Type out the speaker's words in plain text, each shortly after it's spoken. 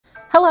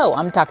Hello,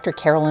 I'm Dr.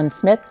 Carolyn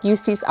Smith,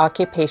 UC's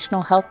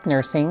Occupational Health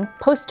Nursing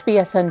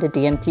post-BSN to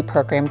DNP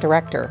Program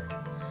Director.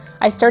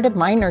 I started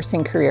my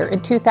nursing career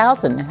in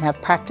 2000 and have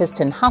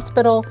practiced in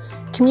hospital,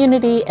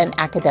 community, and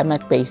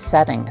academic-based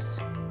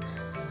settings.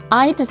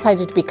 I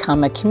decided to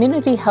become a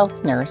community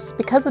health nurse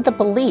because of the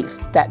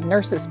belief that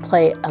nurses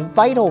play a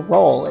vital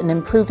role in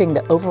improving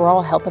the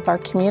overall health of our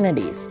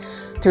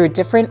communities through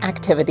different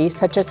activities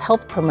such as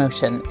health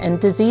promotion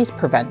and disease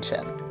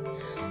prevention.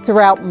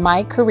 Throughout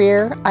my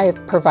career, I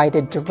have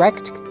provided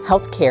direct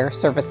health care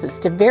services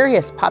to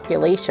various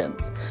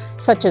populations,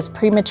 such as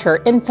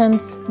premature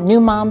infants, new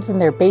moms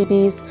and their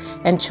babies,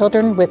 and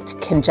children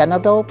with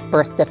congenital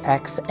birth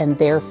defects and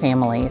their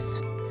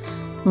families.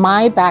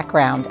 My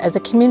background as a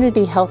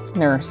community health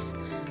nurse,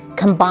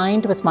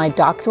 combined with my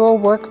doctoral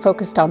work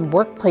focused on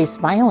workplace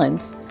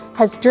violence,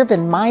 has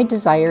driven my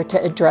desire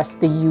to address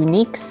the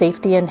unique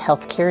safety and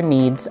healthcare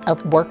needs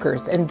of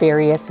workers in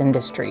various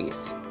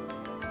industries.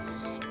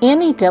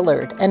 Annie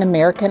Dillard, an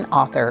American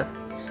author,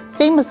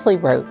 famously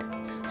wrote,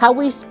 "How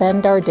we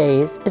spend our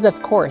days is,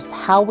 of course,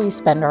 how we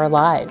spend our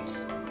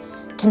lives."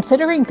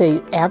 Considering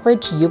the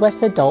average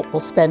U.S. adult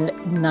will spend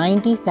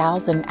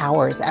 90,000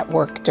 hours at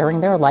work during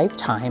their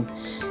lifetime,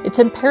 it's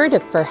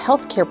imperative for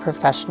healthcare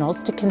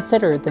professionals to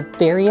consider the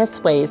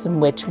various ways in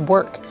which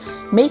work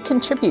may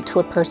contribute to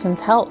a person's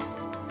health.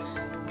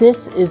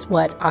 This is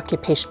what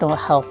occupational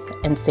health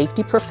and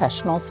safety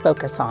professionals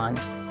focus on.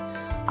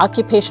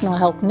 Occupational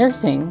health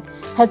nursing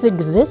has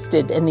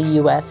existed in the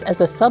U.S. as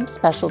a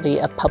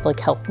subspecialty of public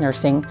health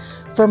nursing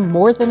for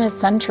more than a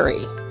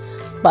century,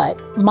 but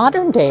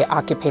modern-day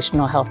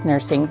occupational health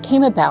nursing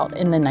came about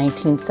in the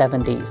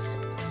 1970s.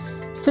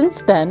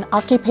 Since then,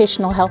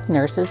 occupational health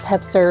nurses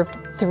have served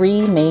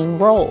three main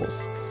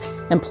roles: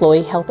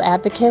 employee health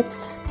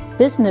advocates,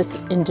 business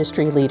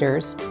industry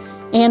leaders,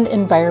 and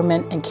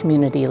environment and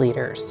community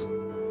leaders.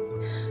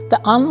 The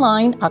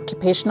online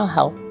Occupational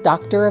Health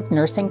Doctor of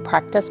Nursing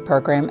Practice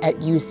program at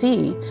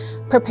UC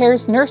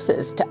prepares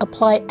nurses to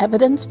apply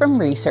evidence from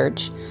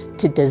research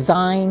to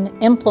design,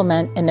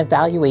 implement, and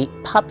evaluate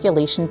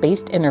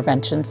population-based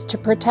interventions to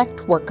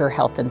protect worker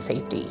health and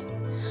safety.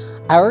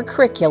 Our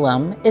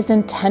curriculum is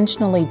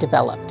intentionally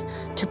developed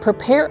to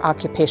prepare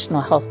occupational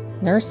health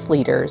nurse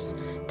leaders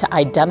to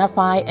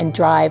identify and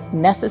drive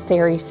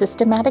necessary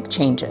systematic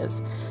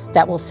changes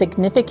that will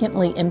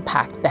significantly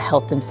impact the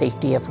health and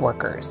safety of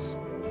workers.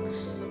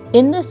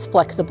 In this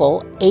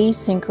flexible,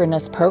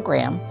 asynchronous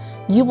program,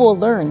 you will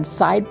learn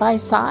side by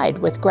side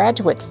with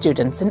graduate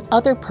students in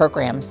other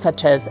programs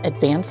such as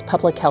advanced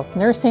public health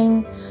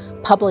nursing,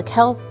 public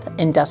health,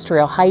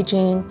 industrial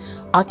hygiene,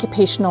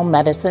 occupational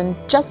medicine,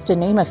 just to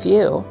name a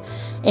few,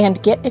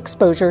 and get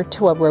exposure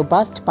to a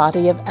robust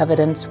body of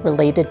evidence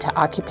related to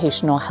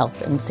occupational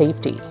health and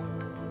safety.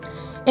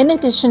 In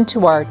addition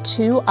to our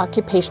two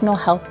occupational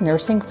health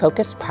nursing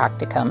focused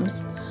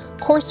practicums,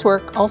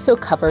 coursework also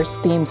covers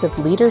themes of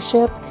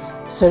leadership,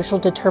 social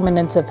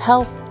determinants of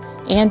health,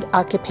 and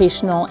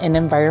occupational and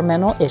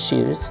environmental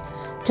issues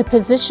to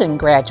position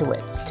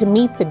graduates to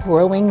meet the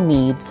growing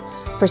needs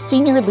for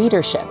senior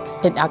leadership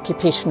in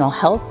occupational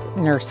health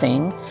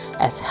nursing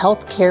as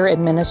healthcare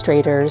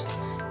administrators,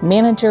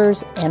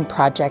 managers, and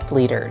project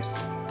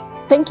leaders.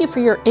 Thank you for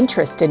your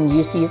interest in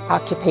UC's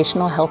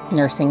Occupational Health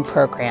Nursing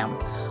program.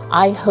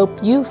 I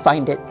hope you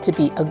find it to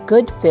be a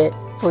good fit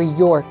for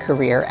your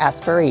career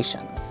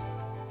aspirations.